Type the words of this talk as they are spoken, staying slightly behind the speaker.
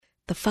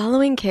The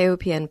following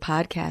KOPN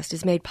podcast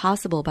is made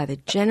possible by the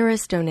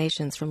generous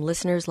donations from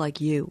listeners like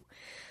you.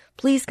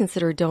 Please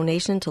consider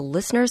donation to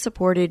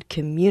listener-supported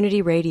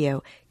community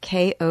radio,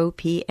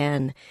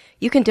 KOPN.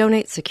 You can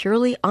donate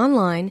securely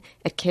online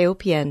at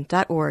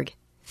kopn.org.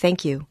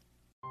 Thank you.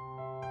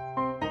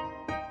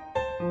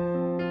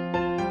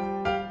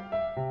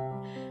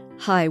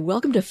 Hi,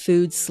 welcome to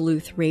Food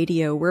Sleuth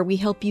Radio, where we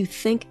help you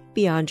think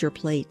beyond your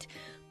plate.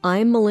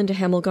 I'm Melinda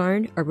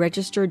Hemmelgarn, a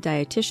registered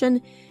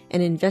dietitian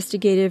and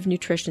investigative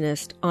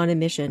nutritionist on a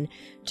mission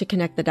to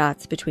connect the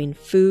dots between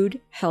food,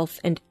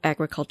 health, and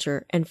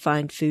agriculture and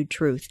find food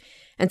truth.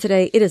 And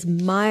today it is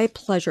my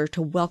pleasure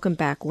to welcome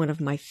back one of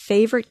my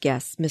favorite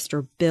guests,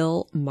 Mr.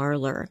 Bill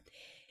Marler.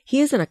 He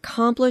is an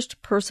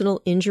accomplished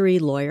personal injury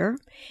lawyer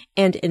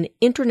and an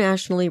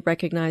internationally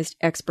recognized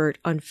expert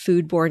on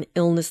foodborne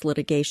illness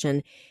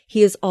litigation.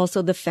 He is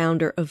also the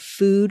founder of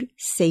Food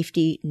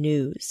Safety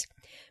News.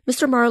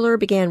 Mr. Marler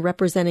began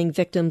representing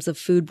victims of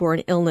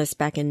foodborne illness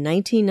back in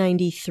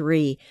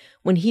 1993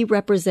 when he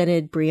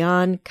represented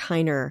Brianne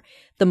Kiner,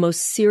 the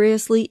most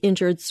seriously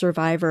injured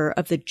survivor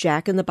of the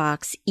Jack in the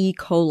Box E.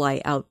 coli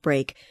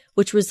outbreak,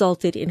 which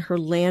resulted in her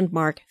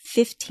landmark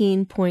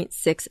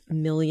 $15.6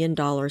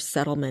 million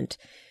settlement.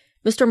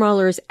 Mr.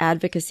 Marler's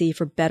advocacy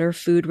for better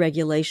food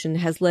regulation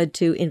has led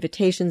to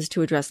invitations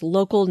to address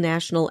local,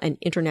 national, and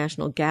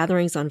international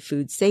gatherings on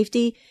food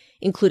safety,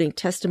 including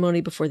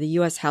testimony before the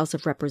U.S. House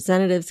of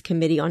Representatives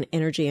Committee on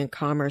Energy and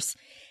Commerce.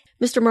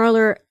 Mr.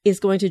 Marler is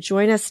going to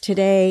join us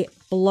today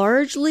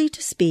largely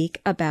to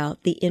speak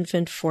about the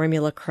infant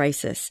formula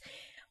crisis.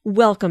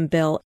 Welcome,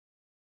 Bill.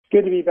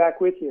 Good to be back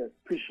with you.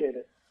 Appreciate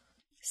it.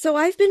 So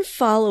I've been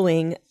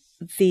following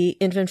the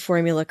infant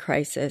formula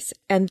crisis,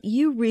 and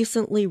you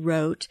recently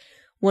wrote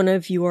one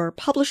of your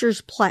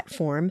publishers'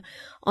 platform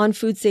on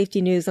Food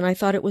Safety News, and I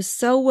thought it was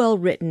so well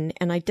written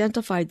and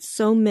identified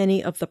so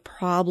many of the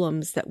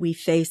problems that we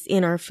face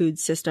in our food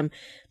system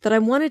that I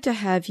wanted to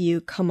have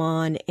you come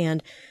on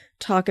and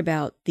talk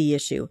about the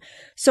issue.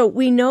 So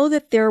we know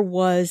that there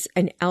was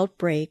an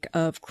outbreak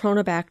of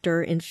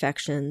Cronobacter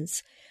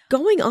infections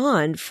going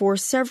on for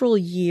several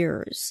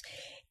years,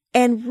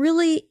 and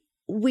really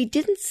we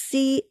didn't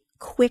see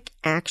quick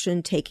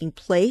action taking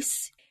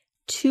place.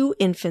 2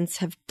 infants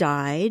have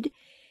died.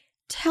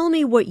 Tell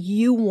me what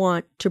you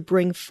want to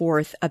bring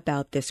forth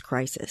about this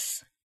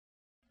crisis.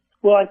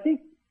 Well, I think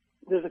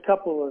there's a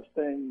couple of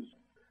things.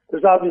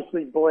 There's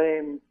obviously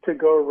blame to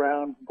go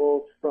around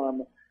both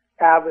from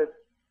Abbott's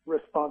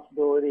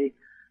responsibility,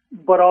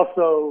 but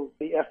also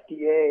the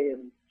FDA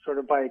and sort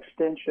of by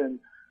extension,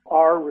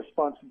 our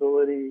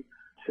responsibility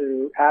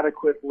to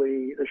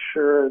adequately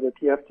assure that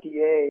the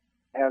FDA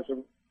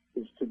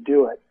is to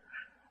do it.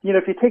 You know,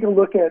 if you take a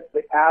look at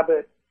the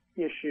Abbott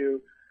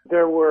issue,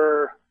 there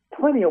were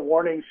plenty of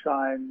warning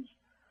signs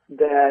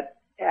that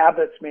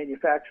Abbott's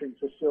manufacturing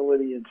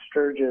facility in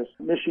Sturgis,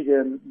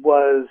 Michigan,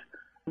 was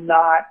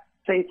not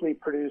safely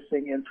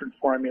producing infant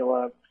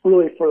formula,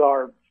 really for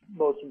our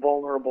most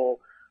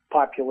vulnerable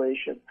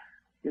population.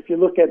 If you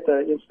look at the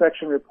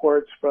inspection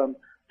reports from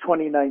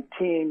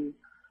 2019,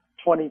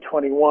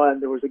 2021,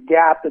 there was a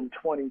gap in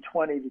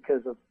 2020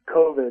 because of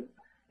COVID.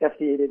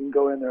 FDA didn't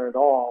go in there at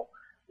all,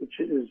 which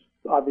is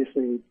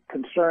obviously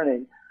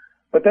concerning.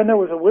 But then there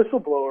was a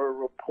whistleblower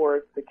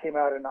report that came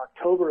out in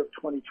October of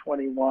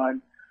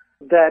 2021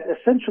 that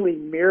essentially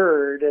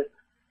mirrored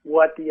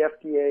what the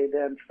FDA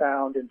then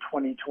found in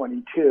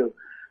 2022.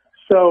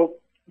 So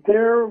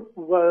there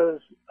was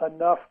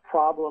enough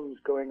problems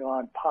going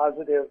on,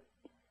 positive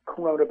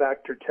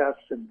Cronobacter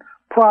tests in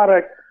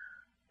product,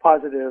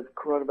 positive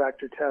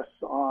Cronobacter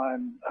tests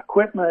on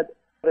equipment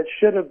that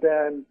should have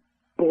been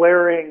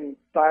blaring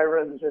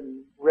sirens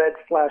and red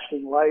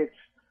flashing lights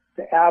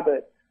to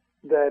Abbott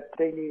that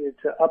they needed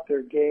to up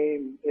their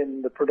game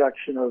in the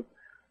production of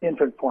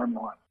infant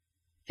formula.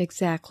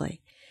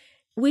 Exactly.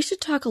 We should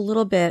talk a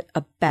little bit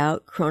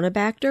about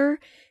Cronobacter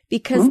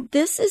because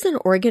this is an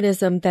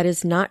organism that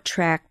is not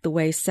tracked the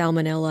way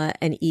Salmonella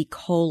and E.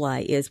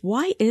 coli is.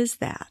 Why is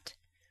that?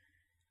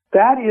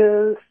 That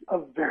is a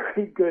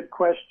very good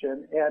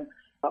question. And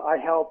I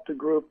helped a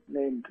group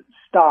named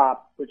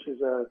STOP, which is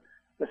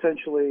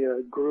essentially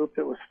a group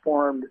that was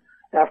formed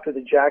after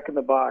the Jack in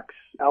the Box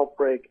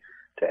outbreak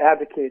to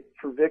advocate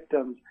for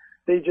victims.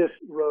 They just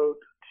wrote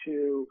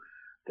to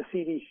the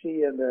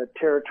CDC and the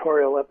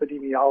territorial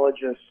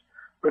epidemiologists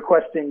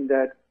requesting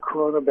that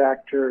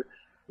Cronobacter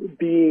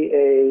be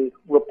a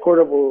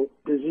reportable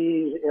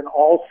disease in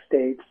all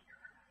states.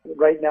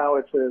 Right now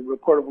it's a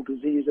reportable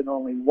disease in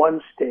only one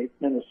state,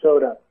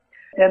 Minnesota.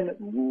 And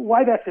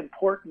why that's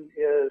important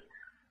is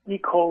E.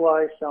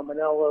 coli,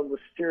 Salmonella,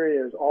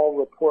 Listeria is all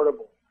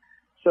reportable.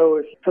 So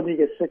if somebody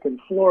gets sick in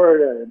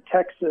Florida and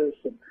Texas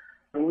and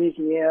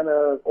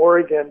Louisiana,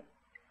 Oregon,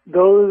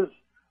 those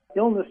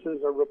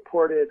illnesses are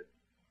reported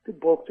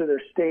both to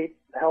their state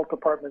health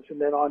departments and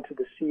then on to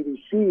the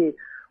CDC,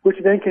 which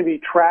then can be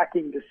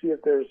tracking to see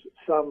if there's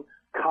some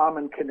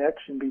common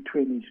connection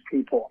between these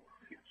people.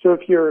 So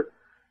if you're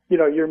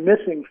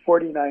missing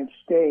 49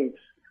 states,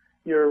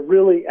 you're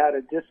really at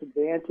a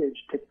disadvantage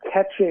to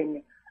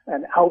catching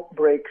an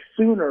outbreak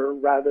sooner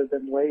rather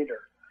than later.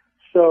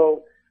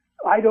 So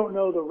I don't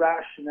know the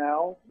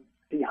rationale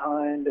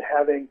behind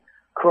having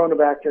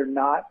Coronabacter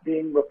not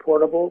being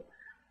reportable.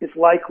 It's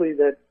likely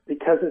that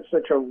because it's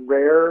such a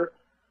rare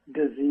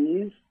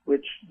disease,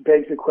 which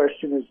begs the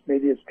question is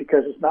maybe it's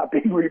because it's not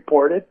being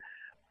reported,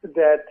 but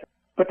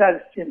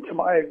that, into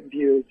my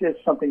view, is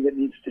something that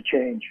needs to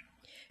change.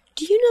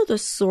 Do you know the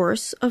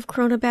source of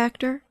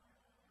Coronabacter?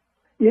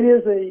 It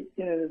is an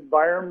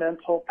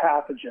environmental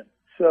pathogen.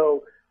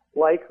 So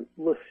like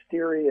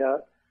Listeria,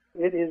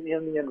 it is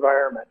in the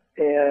environment.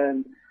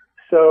 And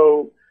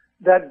so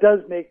that does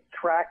make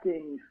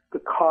tracking the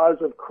cause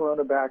of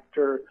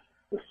Coronabacter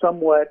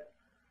somewhat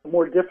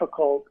more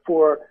difficult.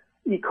 For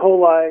E.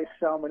 coli,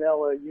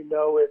 Salmonella,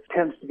 it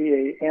tends to be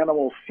an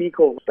animal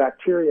fecal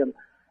bacterium,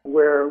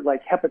 where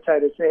like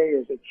hepatitis A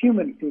is a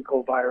human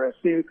fecal virus.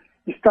 So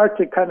you start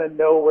to kind of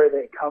know where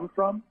they come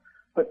from.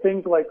 But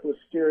things like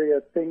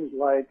Listeria, things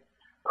like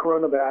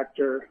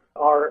Coronabacter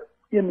are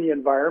in the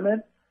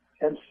environment,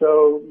 and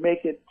so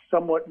make it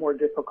somewhat more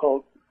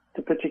difficult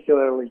to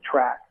particularly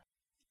track.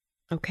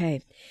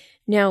 Okay.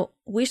 Now,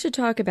 we should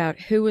talk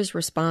about who is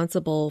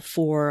responsible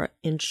for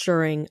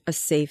ensuring a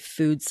safe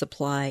food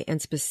supply,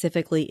 and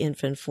specifically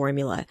infant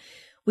formula.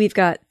 We've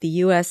got the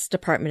U.S.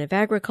 Department of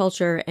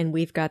Agriculture, and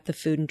we've got the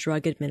Food and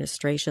Drug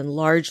Administration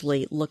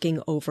largely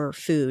looking over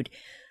food.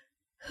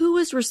 Who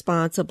is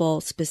responsible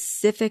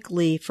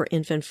specifically for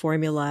infant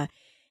formula,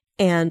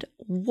 and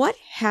what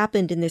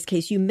happened in this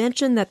case? You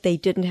mentioned that they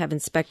didn't have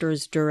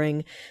inspectors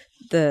during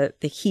the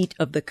heat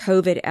of the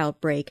COVID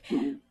outbreak,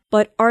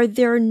 but are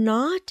there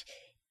not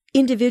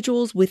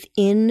individuals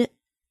within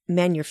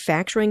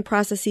manufacturing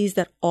processes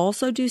that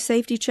also do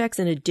safety checks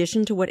in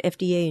addition to what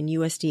FDA and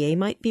USDA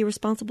might be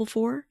responsible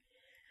for?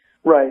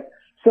 Right.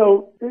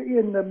 So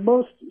in the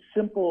most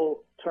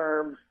simple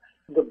terms,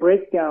 the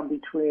breakdown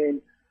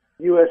between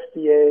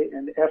USDA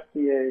and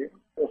FDA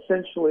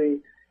essentially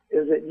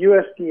is that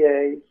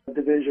USDA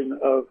division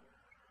of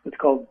what's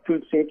called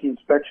Food Safety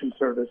Inspection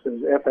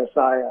Services,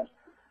 FSIS,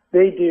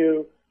 they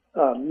do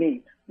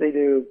meat. They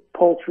do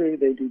poultry,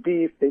 they do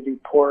beef, they do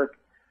pork,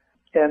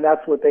 and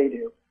that's what they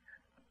do.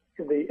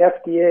 The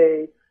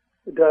FDA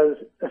does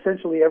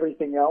essentially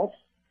everything else,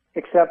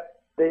 except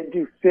they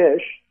do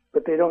fish,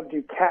 but they don't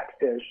do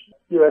catfish.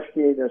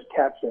 USDA does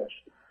catfish.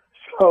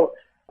 So,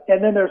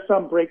 and then there's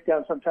some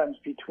breakdown sometimes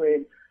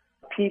between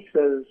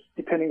pizzas,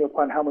 depending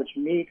upon how much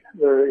meat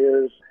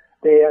there is,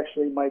 they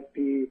actually might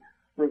be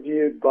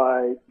reviewed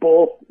by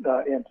both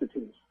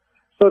entities.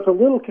 So it's a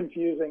little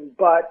confusing,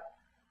 but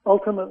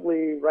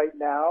ultimately right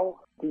now,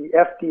 the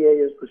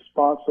FDA is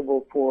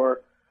responsible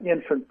for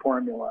infant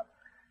formula.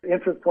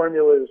 Infant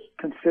formula is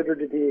considered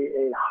to be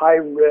a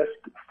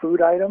high-risk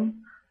food item,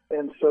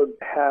 and so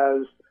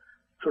has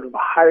sort of a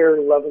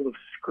higher level of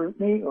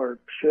scrutiny, or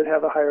should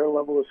have a higher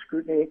level of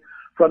scrutiny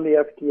from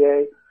the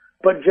FDA.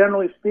 But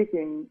generally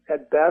speaking,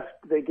 at best,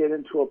 they get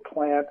into a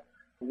plant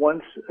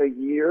once a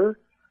year.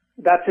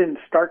 That's in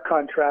stark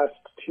contrast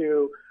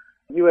to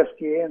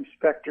USDA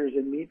inspectors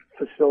in meat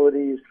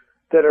facilities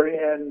that are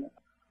in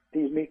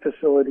these meat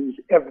facilities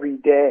every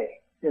day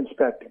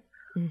inspecting.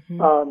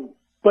 Mm-hmm.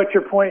 But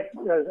your point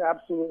is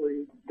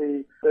absolutely,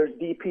 there's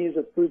DPs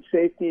of food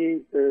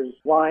safety, there's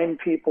line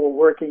people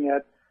working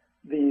at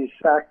these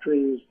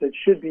factories that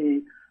should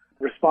be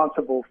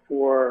responsible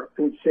for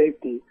food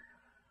safety.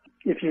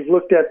 If you've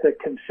looked at the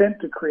consent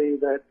decree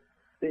that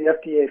the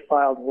FDA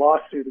filed a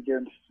lawsuit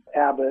against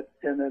Abbott,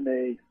 and then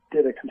they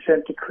did a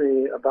consent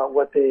decree about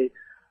what they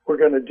were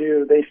going to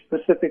do, they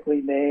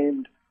specifically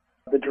named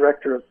the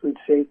director of food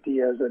safety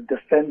as a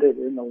defendant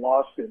in the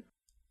lawsuit.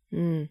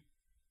 Mm.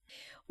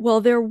 Well,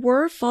 there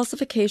were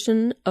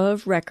falsification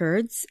of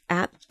records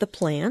at the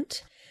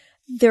plant.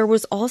 There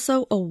was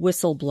also a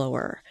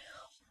whistleblower.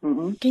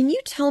 Mm-hmm. Can you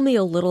tell me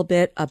a little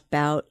bit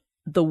about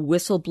the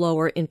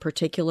whistleblower in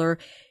particular?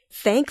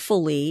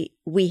 Thankfully,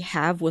 we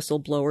have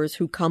whistleblowers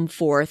who come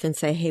forth and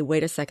say, hey,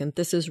 wait a second,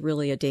 this is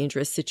really a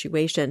dangerous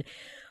situation.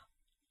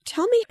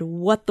 Tell me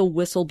what the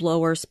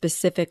whistleblower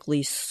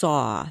specifically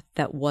saw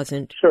that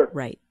wasn't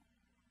right.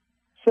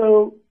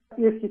 So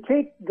if you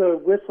take the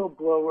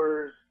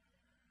whistleblower's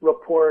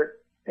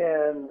report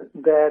and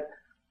that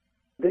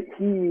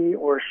he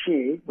or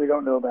she, we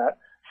don't know that,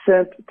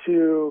 sent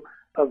to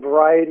a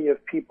variety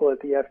of people at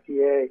the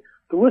FDA,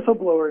 the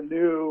whistleblower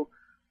knew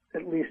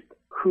at least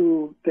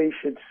who they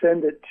should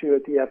send it to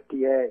at the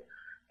FDA.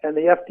 And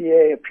the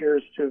FDA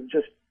appears to have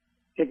just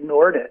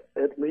ignored it,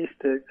 at least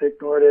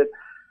ignored it,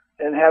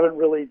 and haven't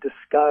really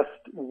discussed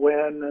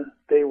when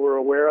they were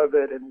aware of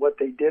it and what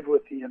they did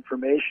with the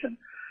information.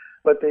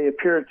 But they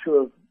appear to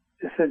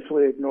have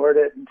essentially ignored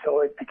it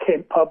until it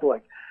became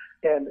public.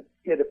 And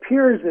it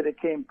appears that it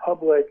came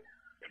public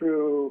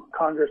through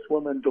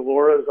Congresswoman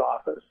Delores'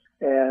 office.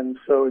 And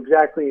so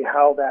exactly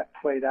how that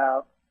played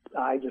out,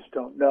 I just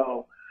don't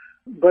know.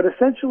 But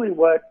essentially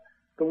what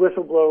the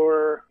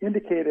whistleblower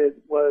indicated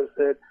was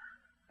that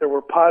there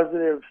were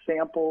positive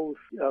samples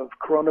of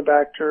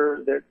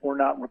Coronabacter that were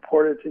not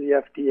reported to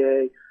the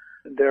FDA.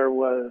 There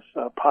was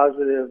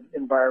positive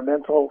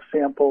environmental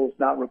samples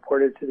not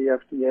reported to the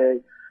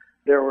FDA.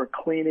 There were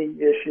cleaning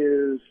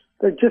issues.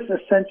 There just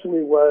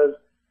essentially was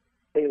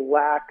a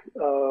lack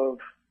of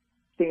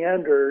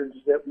standards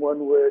that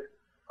one would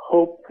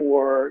hope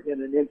for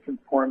in an infant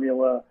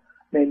formula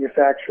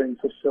manufacturing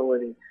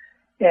facility.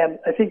 And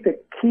I think the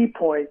key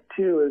point,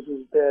 too,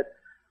 is that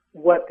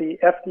what the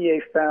FDA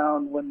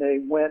found when they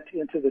went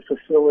into the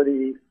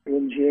facility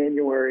in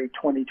January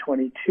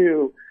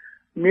 2022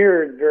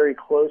 mirrored very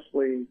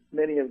closely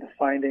many of the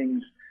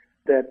findings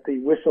that the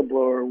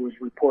whistleblower was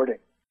reporting.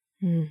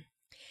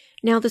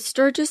 Now, the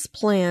Sturgis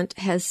plant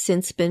has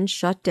since been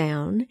shut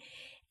down,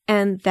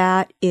 and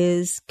that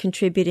is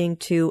contributing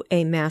to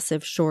a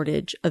massive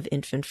shortage of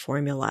infant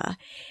formula.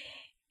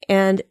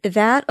 And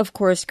that, of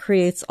course,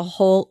 creates a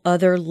whole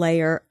other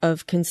layer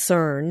of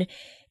concern.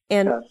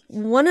 And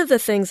one of the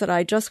things that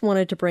I just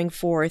wanted to bring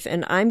forth,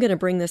 and I'm going to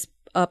bring this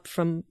up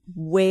from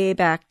way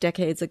back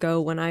decades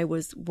ago when I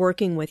was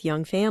working with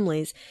young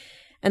families,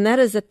 and that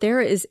is that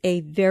there is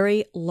a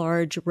very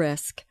large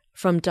risk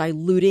from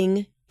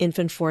diluting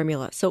infant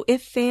formula. So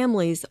if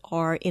families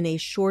are in a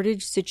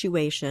shortage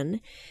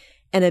situation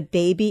and a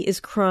baby is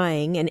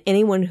crying, and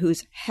anyone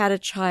who's had a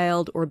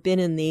child or been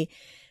in the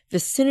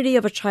vicinity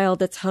of a child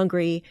that's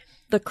hungry,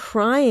 the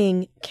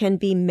crying can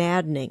be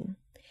maddening.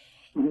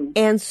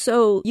 And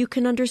so you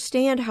can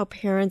understand how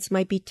parents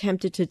might be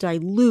tempted to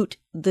dilute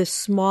the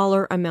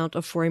smaller amount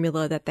of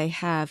formula that they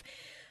have.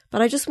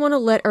 But I just want to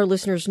let our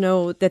listeners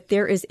know that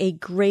there is a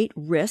great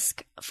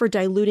risk for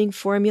diluting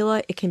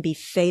formula. It can be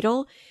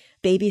fatal.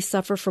 Babies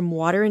suffer from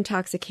water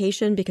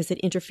intoxication because it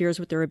interferes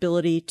with their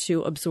ability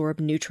to absorb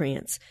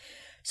nutrients.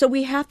 So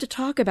we have to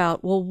talk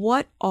about, well,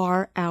 what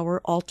are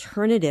our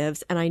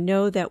alternatives? And I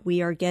know that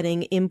we are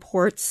getting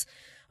imports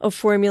of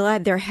formula.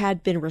 There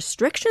had been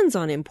restrictions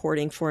on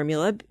importing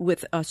formula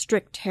with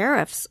strict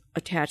tariffs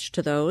attached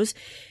to those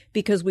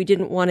because we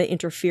didn't want to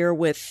interfere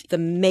with the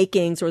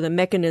makings or the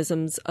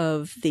mechanisms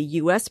of the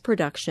U.S.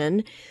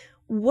 production.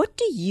 What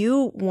do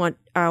you want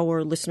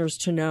our listeners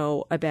to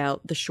know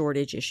about the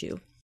shortage issue?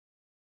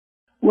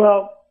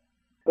 Well,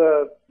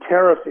 the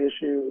tariff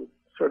issue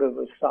sort of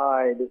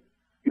aside,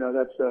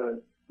 that's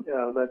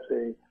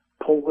a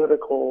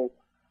political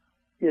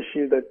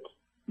issue that's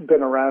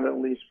been around at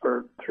least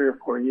for 3 or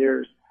 4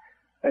 years.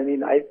 I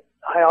mean, I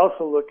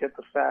also look at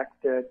the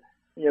fact that,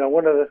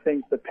 one of the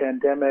things the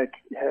pandemic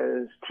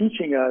is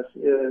teaching us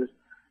is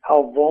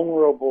how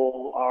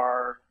vulnerable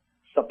our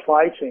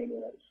supply chain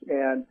is,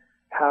 and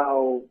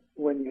how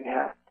when you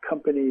have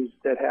companies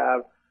that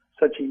have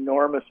such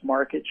enormous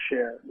market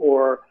share,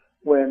 or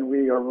when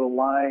we are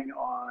relying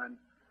on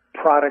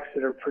products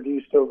that are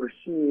produced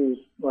overseas,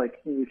 like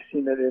you've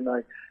seen it in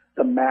like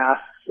the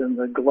masks and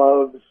the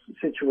gloves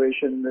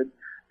situation, that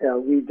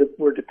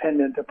we're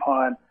dependent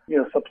upon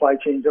supply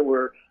chains that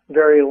were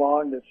very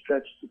long that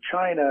stretched to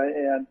China,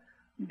 and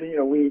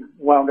we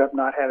wound up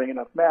not having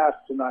enough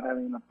masks and not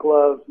having enough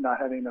gloves, not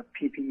having enough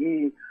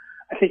PPE.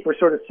 I think we're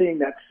sort of seeing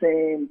that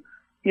same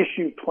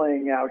issue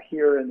playing out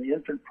here in the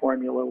infant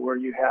formula, where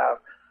you have,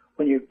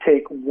 when you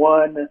take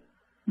one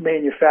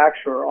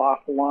manufacturer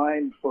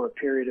offline for a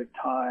period of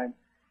time,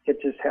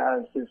 it just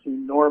has this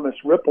enormous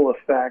ripple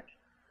effect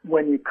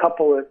when you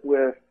couple it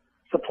with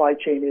supply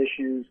chain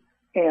issues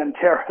and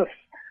tariffs,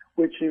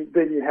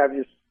 then you have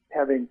just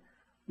having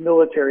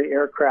military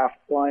aircraft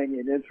flying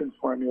in infant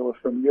formula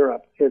from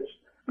Europe. It's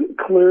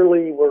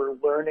clearly, we're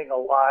learning a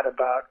lot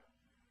about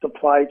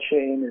supply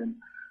chain and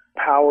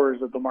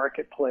powers of the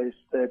marketplace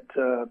that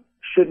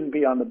shouldn't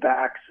be on the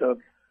backs of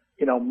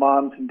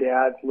moms and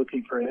dads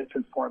looking for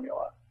infant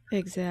formula.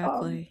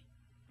 Exactly.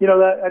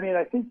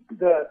 I think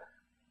the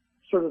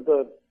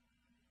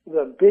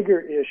bigger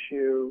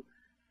issue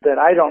that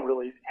I don't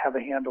really have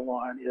a handle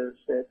on is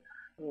that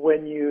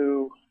when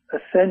you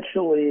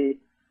essentially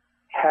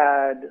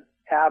had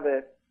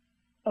Abbott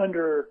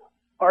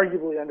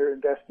arguably under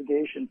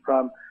investigation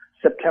from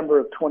September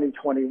of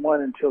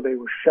 2021 until they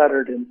were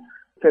shuttered in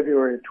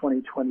February of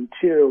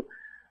 2022,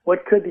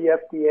 what could the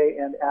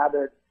FDA and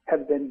Abbott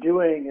have been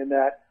doing in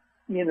that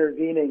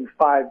intervening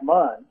 5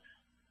 months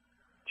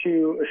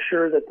to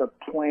assure that the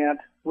plant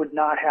would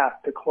not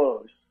have to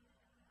close?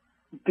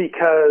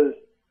 Because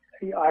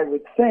I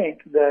would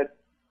think that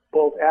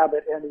both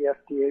Abbott and the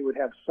FDA would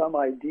have some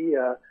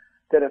idea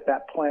that if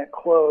that plant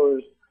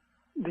closed,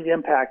 the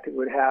impact it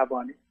would have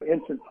on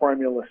infant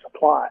formula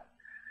supply.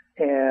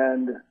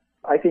 And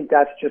I think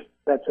that's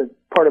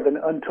a part of an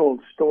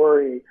untold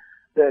story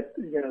that,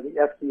 the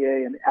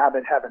FDA and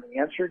Abbott haven't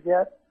answered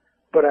yet.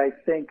 But I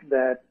think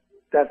that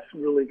that's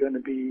really going to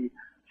be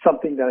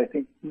something that I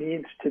think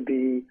needs to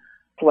be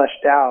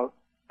fleshed out,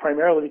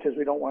 primarily because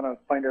we don't want to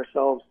find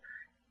ourselves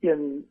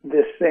in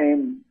this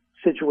same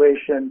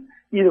situation,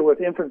 either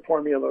with infant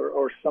formula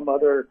or some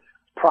other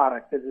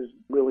product that is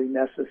really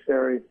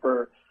necessary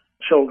for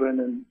children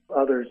and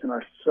others in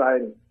our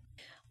society.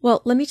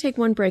 Well, let me take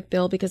one break,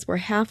 Bill, because we're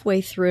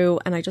halfway through,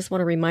 and I just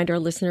want to remind our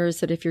listeners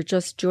that if you're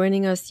just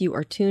joining us, you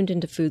are tuned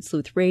into Food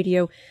Sleuth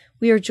Radio.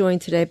 We are joined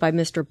today by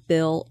Mr.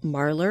 Bill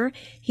Marler.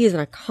 He is an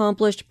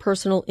accomplished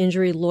personal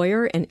injury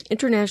lawyer and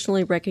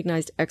internationally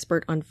recognized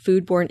expert on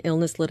foodborne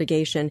illness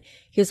litigation.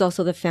 He is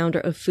also the founder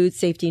of Food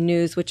Safety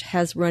News, which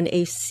has run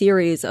a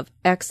series of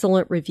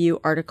excellent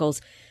review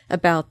articles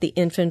about the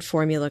infant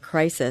formula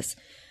crisis.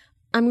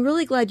 I'm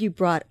really glad you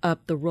brought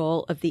up the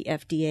role of the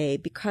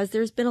FDA because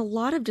there's been a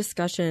lot of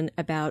discussion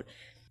about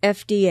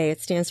FDA.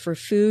 It stands for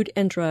Food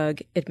and Drug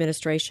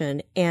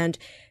Administration, and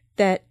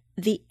that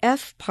the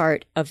F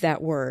part of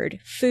that word,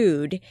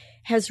 food,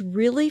 has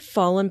really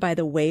fallen by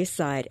the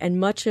wayside, and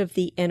much of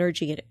the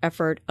energy and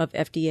effort of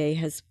FDA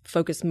has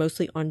focused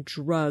mostly on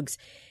drugs.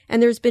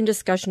 And there's been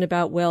discussion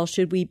about, well,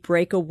 should we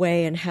break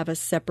away and have a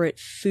separate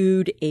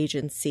food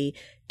agency?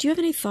 Do you have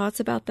any thoughts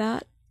about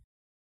that?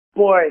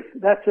 Boy,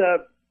 that's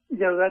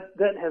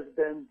that has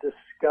been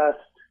discussed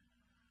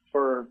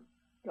for,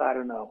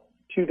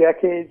 2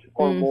 decades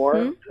or more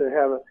and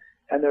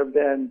there have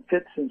been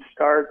fits and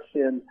starts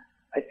in,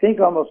 I think,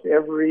 almost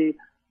every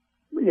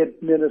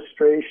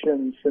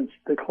administration since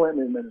the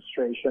Clinton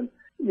administration.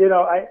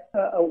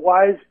 A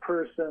wise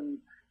person,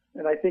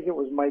 and I think it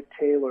was Mike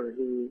Taylor,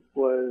 who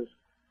was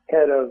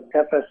head of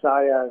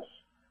FSIS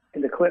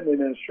in the Clinton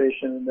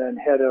administration and then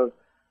head of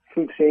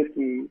food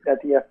safety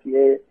at the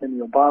FDA in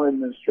the Obama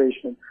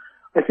administration.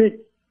 I think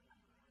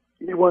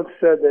he once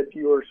said that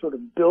you were sort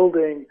of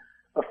building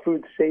a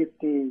food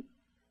safety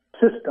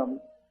system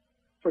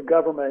for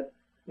government.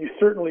 You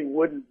certainly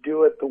wouldn't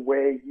do it the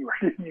way you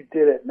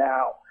did it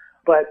now.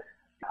 But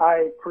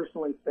I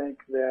personally think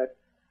that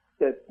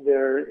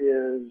there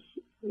is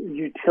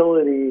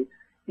utility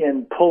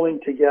in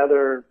pulling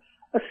together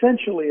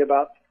essentially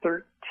about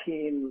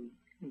 13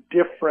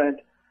 different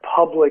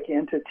public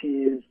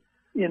entities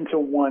into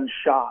one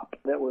shop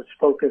that was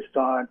focused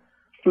on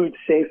food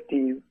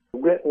safety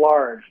writ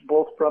large,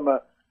 both from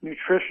a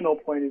nutritional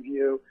point of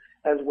view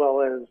as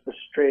well as the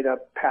straight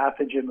up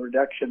pathogen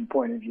reduction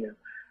point of view.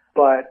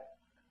 But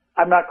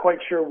I'm not quite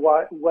sure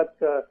what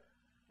the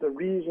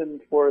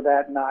reason for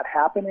that not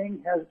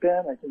happening has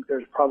been. I think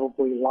there's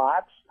probably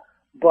lots,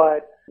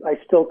 but I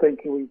still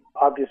think we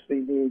obviously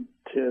need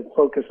to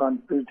focus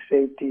on food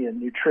safety and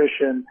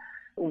nutrition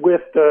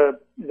with the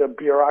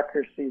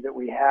bureaucracy that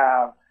we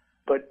have.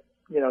 But,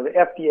 the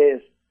FDA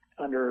is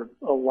under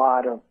a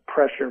lot of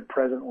pressure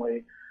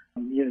presently.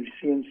 You've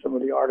seen some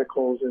of the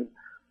articles in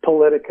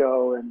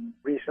Politico and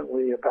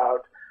recently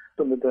about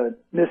some of the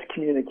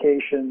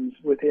miscommunications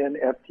within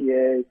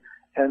FDA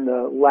and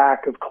the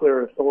lack of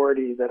clear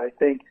authority that I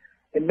think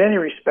in many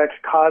respects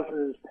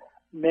causes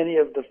many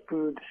of the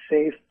food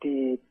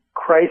safety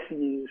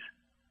crises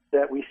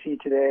that we see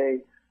today,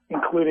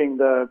 including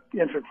the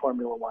infant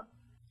formula one.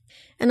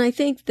 And I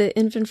think the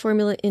infant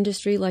formula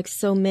industry, like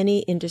so many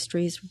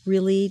industries,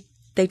 really,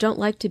 they don't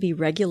like to be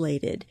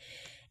regulated.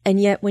 And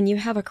yet when you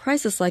have a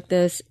crisis like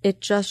this,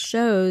 it just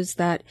shows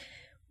that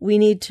we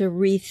need to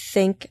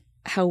rethink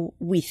how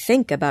we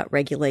think about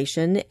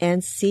regulation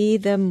and see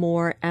them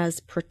more as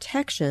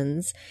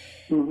protections.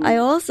 Mm-hmm. I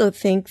also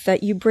think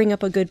that you bring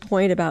up a good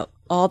point about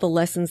all the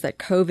lessons that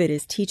COVID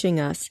is teaching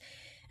us.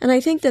 And I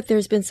think that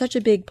there's been such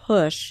a big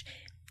push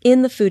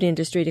in the food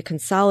industry to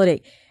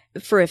consolidate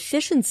for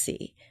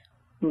efficiency,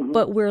 mm-hmm.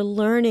 but we're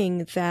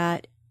learning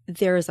that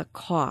there is a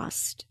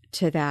cost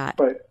to that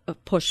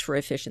push for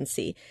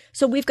efficiency.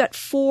 So we've got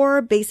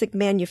 4 basic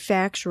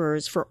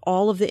manufacturers for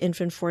all of the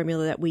infant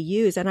formula that we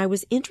use. And I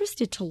was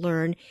interested to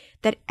learn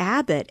that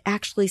Abbott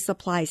actually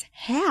supplies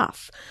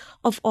half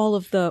of all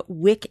of the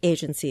WIC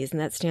agencies, and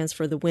that stands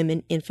for the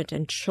Women, Infant,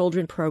 and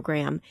Children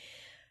Program.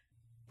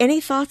 Any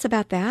thoughts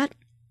about that?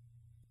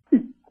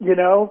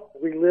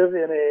 We live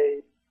in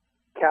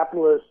a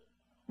capitalist,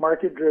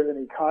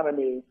 market-driven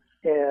economy,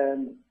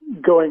 and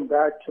going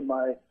back to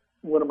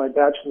one of my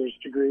bachelor's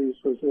degrees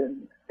was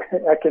in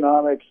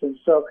economics. And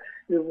so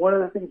one of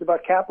the things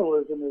about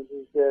capitalism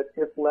is that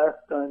if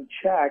left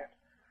unchecked,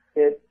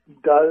 it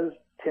does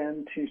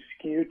tend to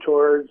skew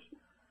towards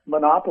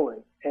monopoly.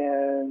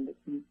 And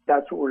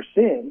that's what we're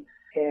seeing.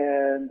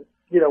 And,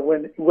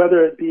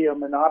 whether it be a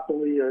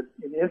monopoly or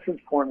an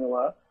infant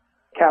formula,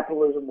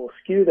 capitalism will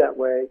skew that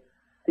way.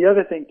 The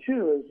other thing,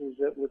 too, is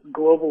that with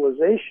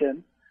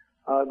globalization,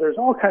 there's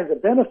all kinds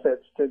of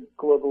benefits to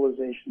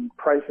globalization,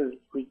 prices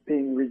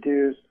being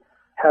reduced,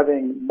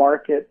 having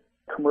market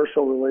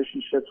commercial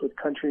relationships with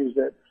countries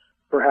that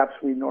perhaps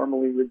we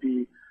normally would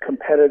be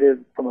competitive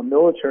from a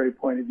military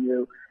point of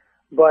view.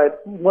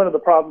 But one of the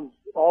problems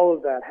all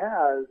of that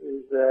has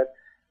is that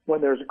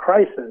when there's a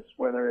crisis,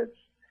 whether it's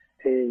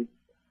a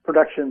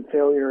production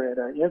failure at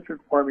an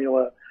infant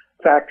formula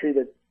factory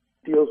that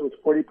deals with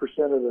 40%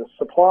 of the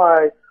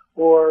supply,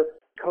 or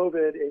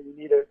COVID and you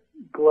need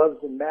gloves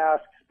and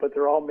masks, but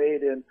they're all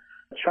made in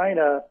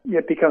China,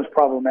 it becomes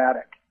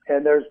problematic.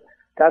 And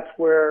that's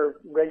where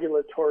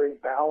regulatory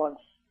balance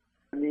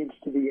needs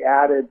to be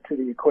added to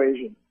the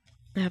equation.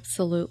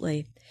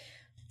 Absolutely.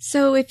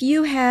 So if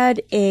you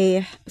had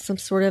some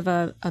sort of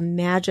a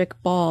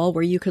magic ball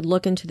where you could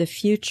look into the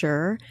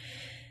future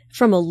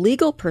from a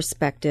legal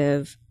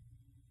perspective,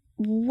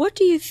 what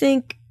do you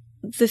think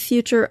the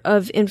future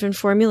of infant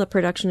formula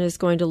production is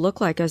going to look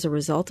like as a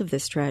result of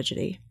this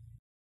tragedy?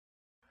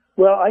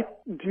 Well, I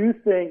do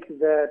think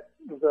that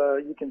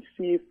you can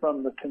see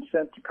from the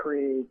consent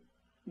decree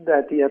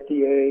that the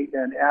FDA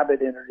and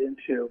Abbott entered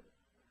into,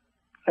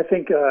 I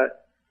think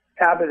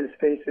Abbott is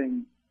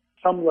facing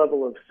some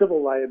level of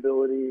civil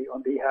liability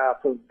on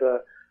behalf of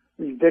the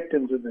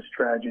victims of this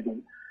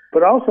tragedy.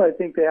 But also I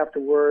think they have to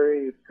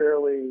worry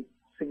fairly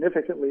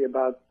significantly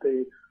about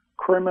the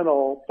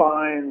criminal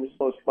fines,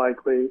 most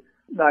likely,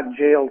 not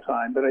jail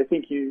time. But I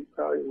think you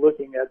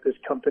looking at this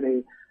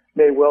company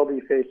may well be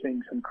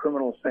facing some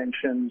criminal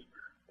sanctions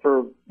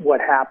for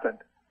what happened.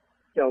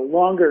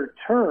 Longer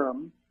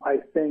term, I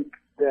think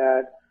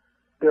that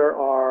there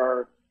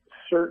are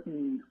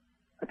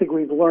I think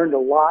we've learned a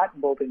lot,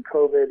 both in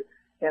COVID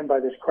and by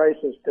this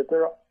crisis, that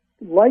there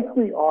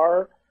likely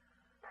are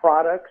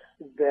products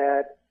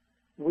that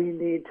we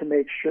need to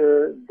make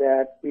sure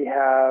that we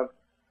have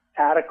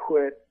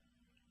adequate,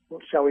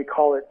 shall we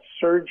call it,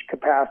 surge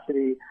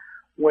capacity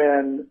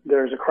when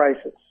there's a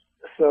crisis.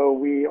 So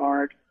we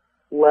aren't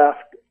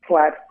left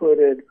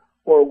flat-footed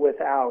or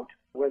without,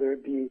 whether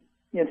it be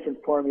infant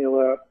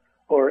formula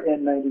or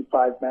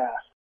N95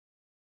 masks.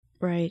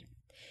 Right.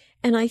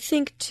 And I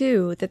think,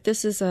 too, that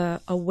this is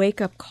a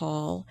wake-up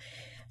call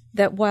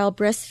that while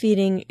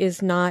breastfeeding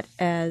is not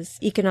as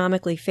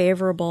economically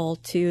favorable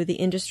to the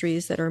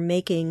industries that are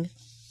making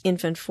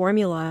infant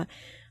formula,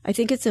 I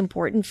think it's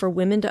important for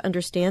women to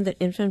understand that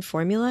infant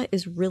formula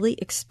is really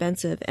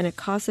expensive and it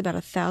costs about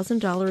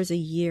 $1,000 a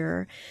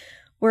year,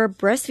 where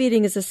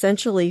breastfeeding is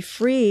essentially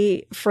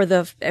free for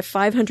the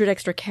 500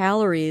 extra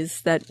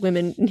calories that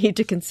women need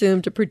to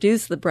consume to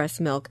produce the breast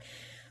milk.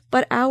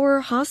 But our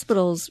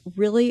hospitals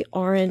really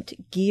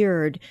aren't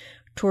geared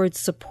towards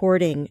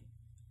supporting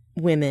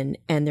women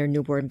and their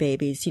newborn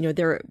babies.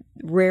 There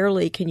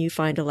rarely can you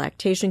find a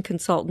lactation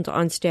consultant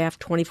on staff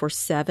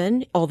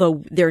 24/7,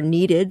 although they're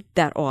needed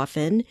that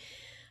often.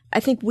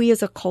 I think we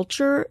as a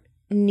culture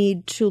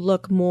need to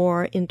look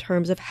more in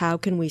terms of how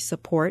can we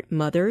support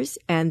mothers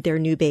and their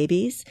new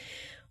babies.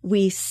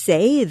 We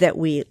say that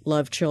we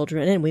love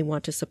children and we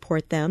want to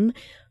support them,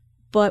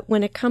 but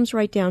when it comes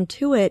right down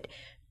to it,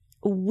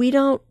 we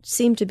don't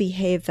seem to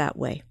behave that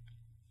way.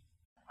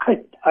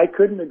 I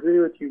couldn't agree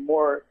with you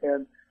more.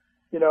 And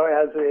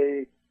as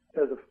a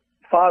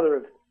father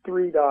of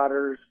 3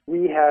 daughters,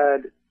 we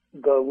had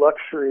the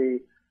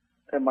luxury,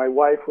 and my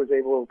wife was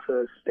able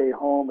to stay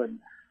home and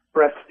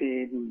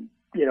breastfeed and,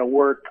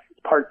 work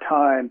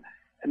part-time,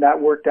 and that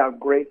worked out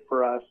great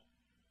for us.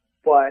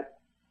 But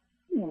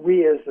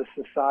we as a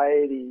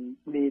society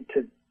need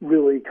to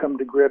really come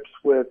to grips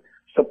with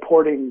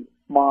supporting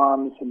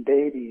moms and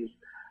babies.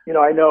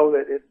 I know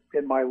that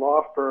in my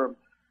law firm,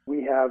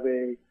 we have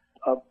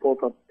both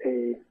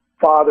a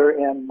father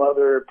and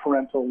mother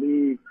parental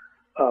leave,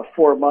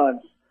 4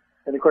 months.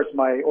 And of course,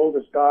 my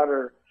oldest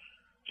daughter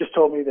just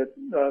told me that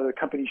the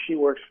company she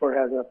works for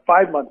has a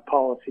 5-month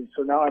policy.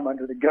 So now I'm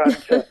under the gun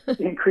to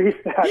increase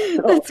that.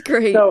 So, that's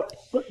great.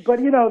 But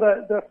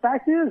the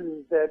fact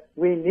is that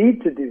we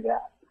need to do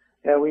that.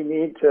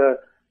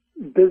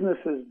 And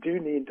businesses do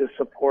need to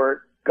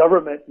support,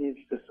 government needs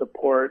to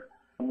support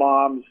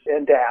moms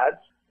and dads,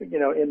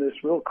 in this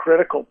real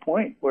critical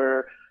point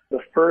where the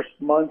first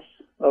months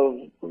of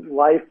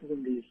life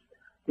of these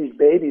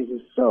babies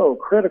is so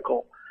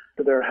critical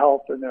to their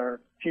health and their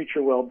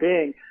future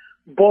well-being,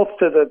 both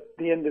to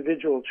the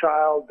individual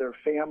child, their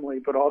family,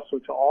 but also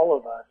to all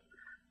of us.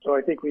 So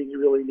I think we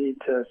really need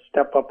to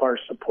step up our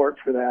support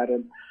for that.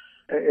 And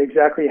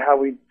exactly how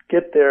we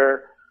get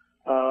there,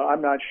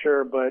 I'm not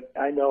sure, but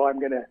I know I'm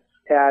going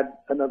to add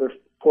another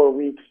 4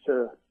 weeks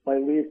to my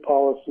leave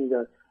policy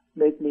to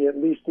make me at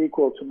least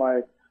equal to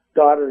my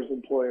daughter's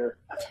employer.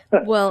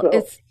 Well,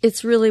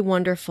 it's really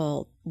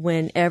wonderful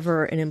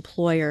whenever an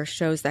employer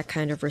shows that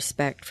kind of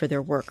respect for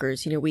their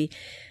workers. We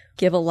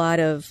give a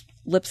lot of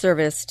lip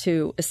service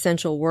to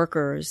essential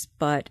workers,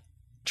 but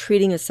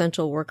treating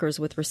essential workers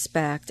with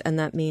respect, and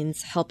that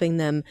means helping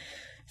them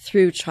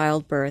through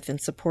childbirth and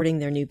supporting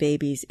their new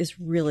babies, is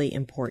really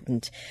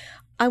important.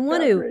 I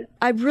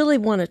really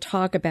want to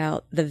talk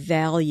about the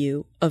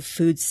value of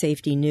food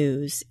safety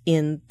news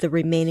in the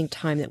remaining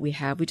time that we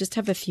have. We just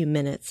have a few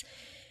minutes.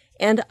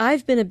 And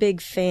I've been a big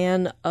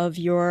fan of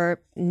your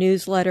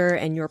newsletter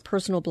and your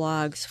personal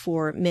blogs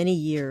for many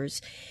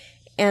years.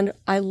 And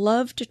I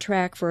love to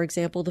track, for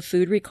example, the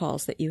food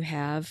recalls that you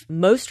have.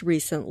 Most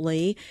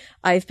recently,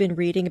 I've been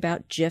reading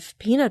about Jif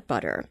peanut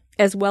butter,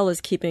 as well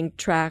as keeping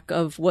track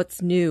of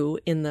what's new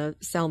in the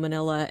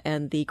Salmonella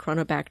and the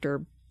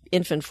Chronobacter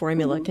infant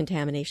formula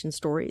contamination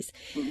stories.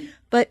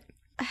 But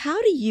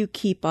how do you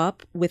keep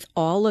up with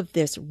all of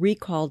this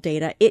recall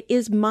data? It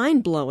is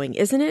mind-blowing,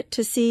 isn't it,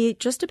 to see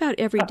just about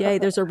every day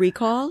there's a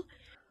recall?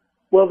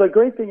 Well, the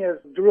great thing is,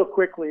 real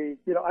quickly,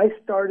 I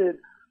started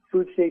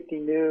Food Safety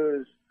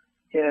News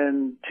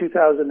in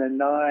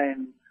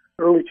 2009,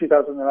 early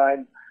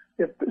 2009.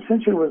 It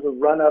essentially was a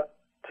run-up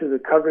to the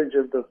coverage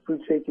of the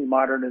Food Safety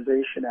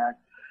Modernization Act.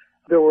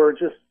 There were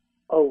just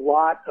a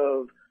lot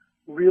of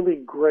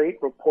really great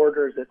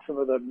reporters at some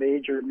of the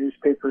major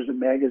newspapers and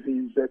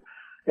magazines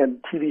and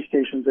TV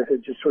stations that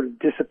had just sort of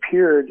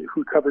disappeared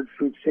who covered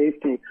food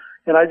safety.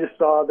 And I just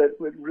saw that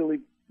it really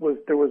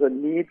there was a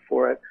need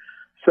for it.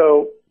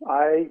 So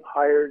I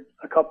hired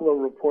a couple of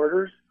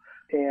reporters,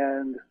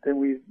 and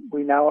then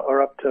we now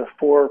are up to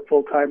 4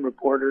 full-time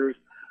reporters,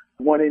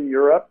 one in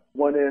Europe,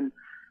 one in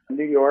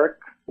New York,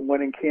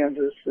 one in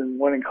Kansas, and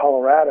one in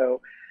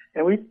Colorado.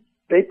 And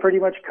they pretty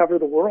much cover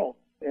the world,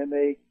 and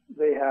they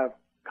have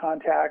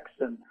contacts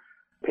and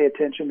pay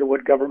attention to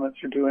what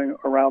governments are doing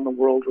around the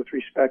world with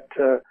respect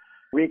to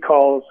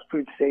recalls,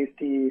 food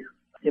safety.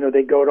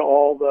 They go to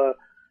all the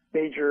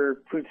major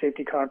food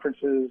safety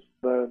conferences,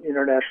 the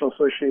International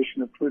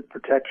Association of Food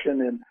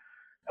Protection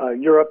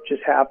in Europe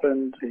just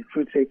happened. The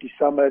Food Safety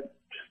Summit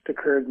just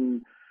occurred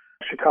in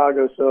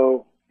Chicago.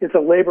 So it's a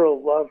labor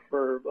of love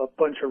for a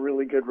bunch of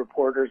really good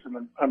reporters,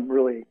 and I'm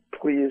really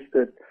pleased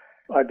that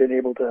I've been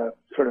able to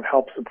sort of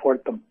help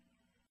support them.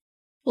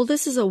 Well,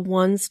 this is a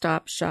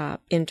one-stop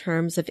shop in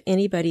terms of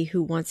anybody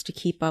who wants to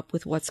keep up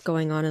with what's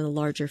going on in the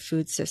larger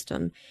food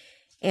system.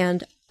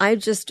 And I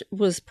just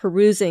was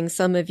perusing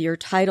some of your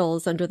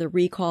titles under the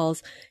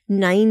recalls.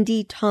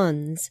 90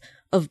 tons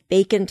of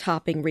bacon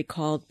topping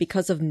recalled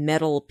because of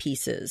metal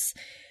pieces.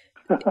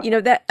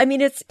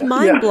 It's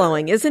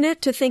mind-blowing, isn't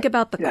it, to think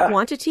about the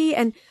quantity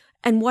and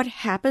what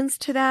happens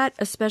to that,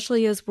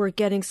 especially as we're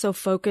getting so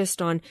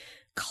focused on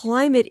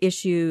climate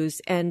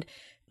issues and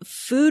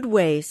food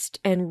waste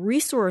and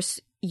resource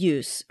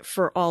use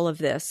for all of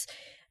this.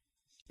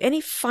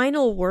 Any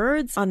final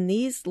words on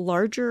these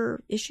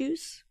larger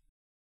issues?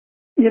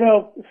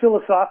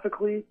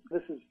 Philosophically,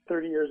 this is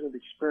 30 years of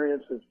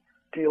experience of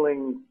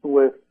dealing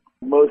with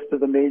most of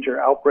the major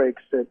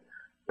outbreaks that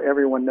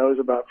everyone knows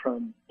about,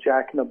 from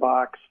Jack in the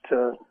Box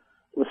to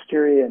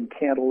Listeria and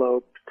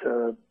cantaloupe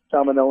to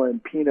salmonella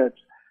and peanuts.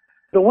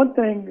 The one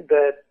thing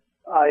that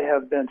I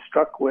have been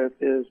struck with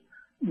is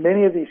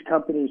many of these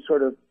companies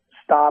sort of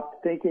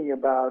stopped thinking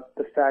about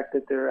the fact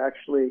that they're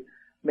actually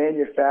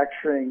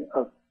manufacturing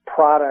a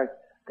product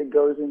that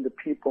goes into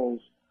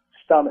people's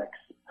stomachs.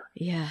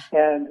 Yeah.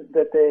 And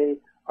that they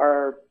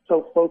are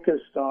so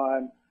focused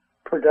on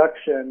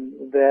production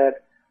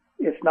that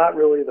it's not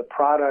really the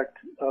product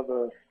of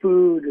a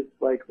food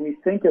like we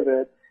think of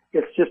it.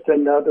 It's just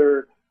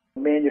another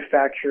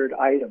manufactured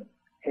item.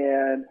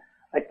 And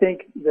I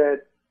think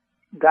that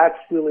that's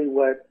really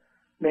what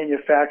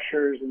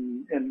manufacturers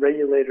and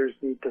regulators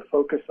need to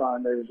focus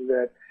on, is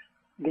that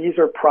these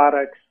are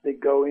products that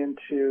go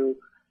into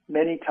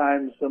many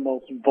times the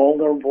most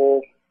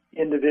vulnerable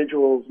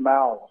individuals'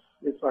 mouths.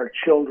 It's our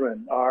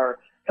children, our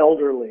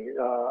elderly,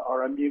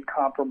 our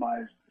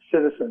immune-compromised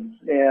citizens.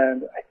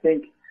 And I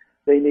think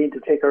they need to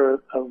take a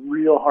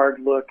real hard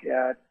look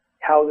at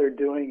how they're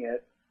doing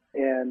it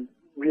and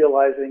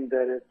realizing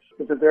that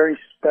it's a very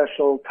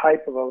special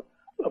type of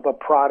a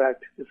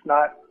product. It's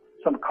not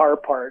some car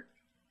part.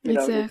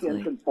 Exactly. It's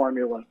infant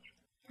formula.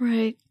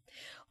 Right.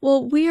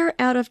 Well, we are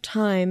out of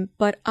time,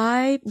 but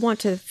I want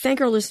to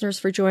thank our listeners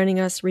for joining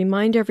us.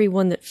 Remind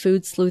everyone that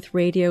Food Sleuth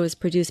Radio is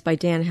produced by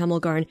Dan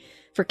Hemmelgarn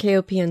for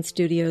KOPN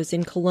Studios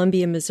in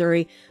Columbia,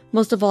 Missouri.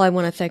 Most of all, I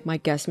want to thank my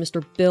guest,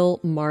 Mr. Bill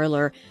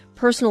Marler,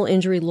 personal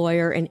injury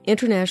lawyer and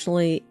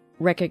internationally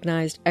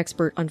recognized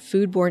expert on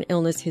foodborne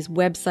illness. His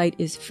website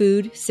is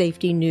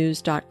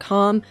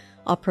foodsafetynews.com.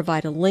 I'll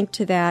provide a link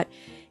to that.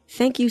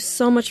 Thank you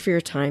so much for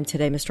your time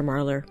today, Mr.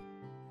 Marler.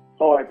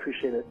 Oh, I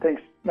appreciate it.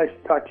 Thanks. Nice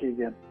to talk to you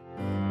again.